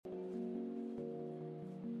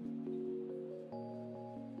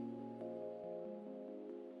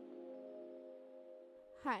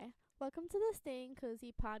Hi, welcome to the Staying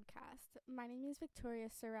Cozy podcast. My name is Victoria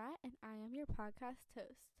Surat, and I am your podcast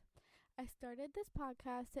host. I started this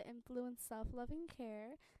podcast to influence self-love and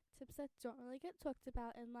care, tips that don't really get talked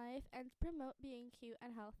about in life, and to promote being cute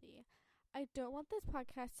and healthy. I don't want this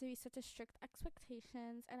podcast to be such a strict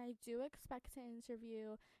expectations, and I do expect to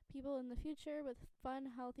interview people in the future with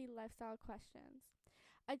fun, healthy lifestyle questions.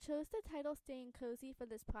 I chose the title Staying Cozy for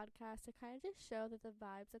this podcast to kind of just show that the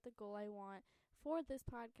vibes, that the goal I want for this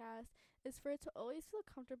podcast is for it to always feel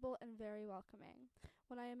comfortable and very welcoming.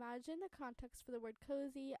 When I imagine the context for the word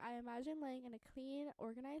cozy, I imagine laying in a clean,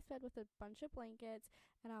 organized bed with a bunch of blankets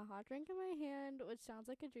and a hot drink in my hand, which sounds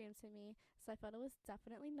like a dream to me, so I felt it was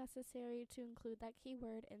definitely necessary to include that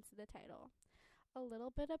keyword into the title. A little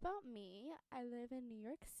bit about me. I live in New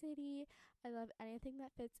York City. I love anything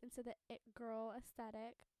that fits into the it girl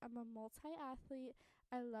aesthetic. I'm a multi-athlete.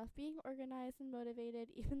 I love being organized and motivated,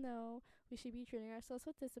 even though we should be treating ourselves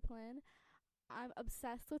with discipline. I'm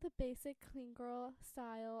obsessed with a basic clean girl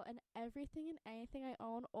style, and everything and anything I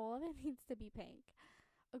own, all of it needs to be pink.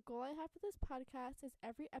 A goal I have for this podcast is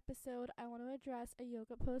every episode I want to address a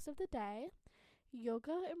yoga pose of the day.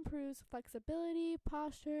 Yoga improves flexibility,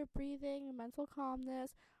 posture, breathing, mental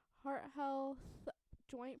calmness, heart health,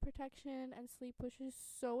 joint protection, and sleep, which is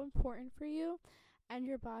so important for you. And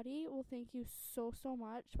your body will thank you so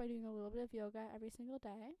much by doing a little bit of yoga every single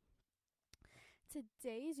day.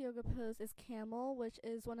 Today's yoga pose is camel, which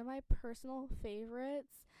is one of my personal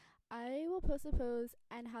favorites. I will post a pose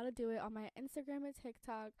and how to do it on my Instagram and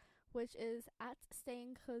TikTok, which is at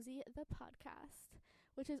Staying Cozy the podcast,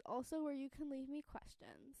 which is also where you can leave me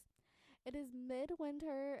questions. It is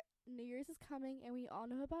midwinter, New Year's is coming, and we all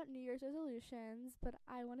know about New Year's resolutions, but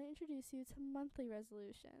I want to introduce you to monthly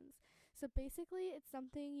resolutions. So basically, it's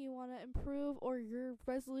something you want to improve or your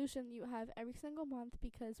resolution you have every single month,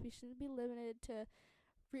 because we shouldn't be limited to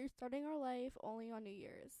restarting our life only on New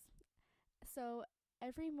Year's. So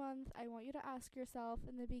every month, I want you to ask yourself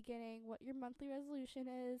in the beginning what your monthly resolution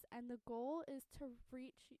is, and the goal is to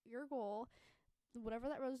reach your goal. Whatever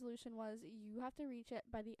that resolution was, you have to reach it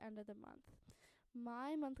by the end of the month.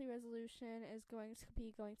 My monthly resolution is going to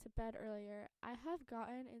be going to bed earlier. I have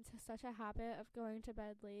gotten into such a habit of going to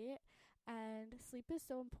bed late, and sleep is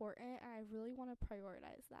so important, and I really want to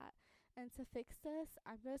prioritize that. And to fix this,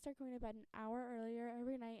 I'm going to start going to bed an hour earlier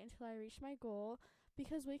every night until I reach my goal,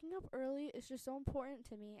 because waking up early is just so important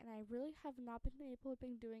to me, and I really have not been able to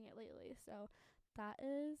be doing it lately. So that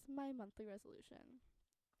is my monthly resolution.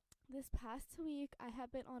 This past week, I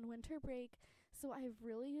have been on winter break, so I've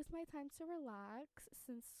really used my time to relax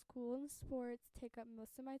since school and sports take up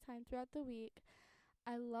most of my time throughout the week.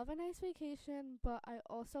 I love a nice vacation, but I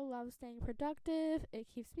also love staying productive. It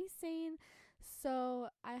keeps me sane. So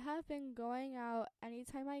I have been going out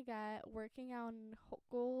anytime I get, working out on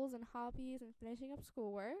goals and hobbies and finishing up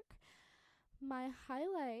schoolwork. My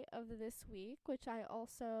highlight of this week, which I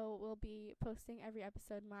also will be posting every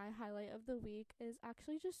episode, my highlight of the week is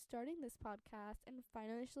actually just starting this podcast and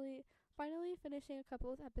finally finishing a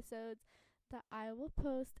couple of episodes that I will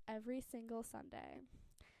post every single Sunday.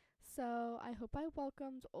 So I hope I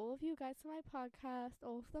welcomed all of you guys to my podcast.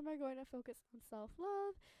 All of them are going to focus on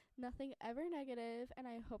self-love, nothing ever negative, and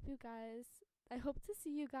I hope to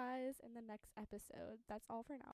see you guys in the next episode. That's all for now.